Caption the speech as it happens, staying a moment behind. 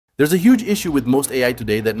There's a huge issue with most AI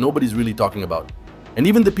today that nobody's really talking about. And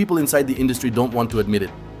even the people inside the industry don't want to admit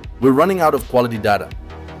it. We're running out of quality data.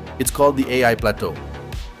 It's called the AI Plateau.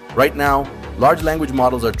 Right now, large language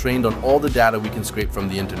models are trained on all the data we can scrape from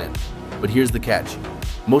the internet. But here's the catch.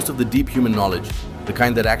 Most of the deep human knowledge, the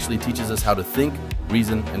kind that actually teaches us how to think,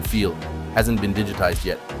 reason, and feel, hasn't been digitized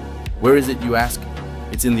yet. Where is it, you ask?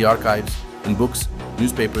 It's in the archives, in books,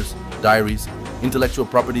 newspapers, diaries, intellectual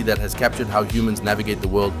property that has captured how humans navigate the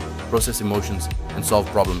world, process emotions, and solve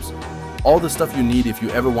problems. All the stuff you need if you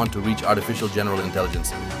ever want to reach artificial general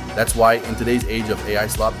intelligence. That's why, in today's age of AI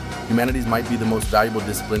slop, humanities might be the most valuable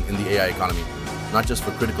discipline in the AI economy, not just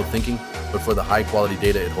for critical thinking, but for the high-quality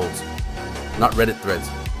data it holds. Not Reddit threads,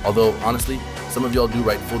 although, honestly, some of y'all do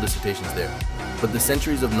write full dissertations there, but the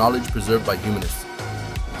centuries of knowledge preserved by humanists.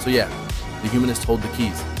 So yeah, the humanists hold the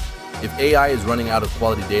keys. If AI is running out of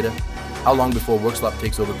quality data, how long before work slop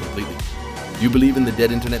takes over completely? Do you believe in the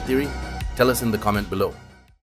dead internet theory? Tell us in the comment below.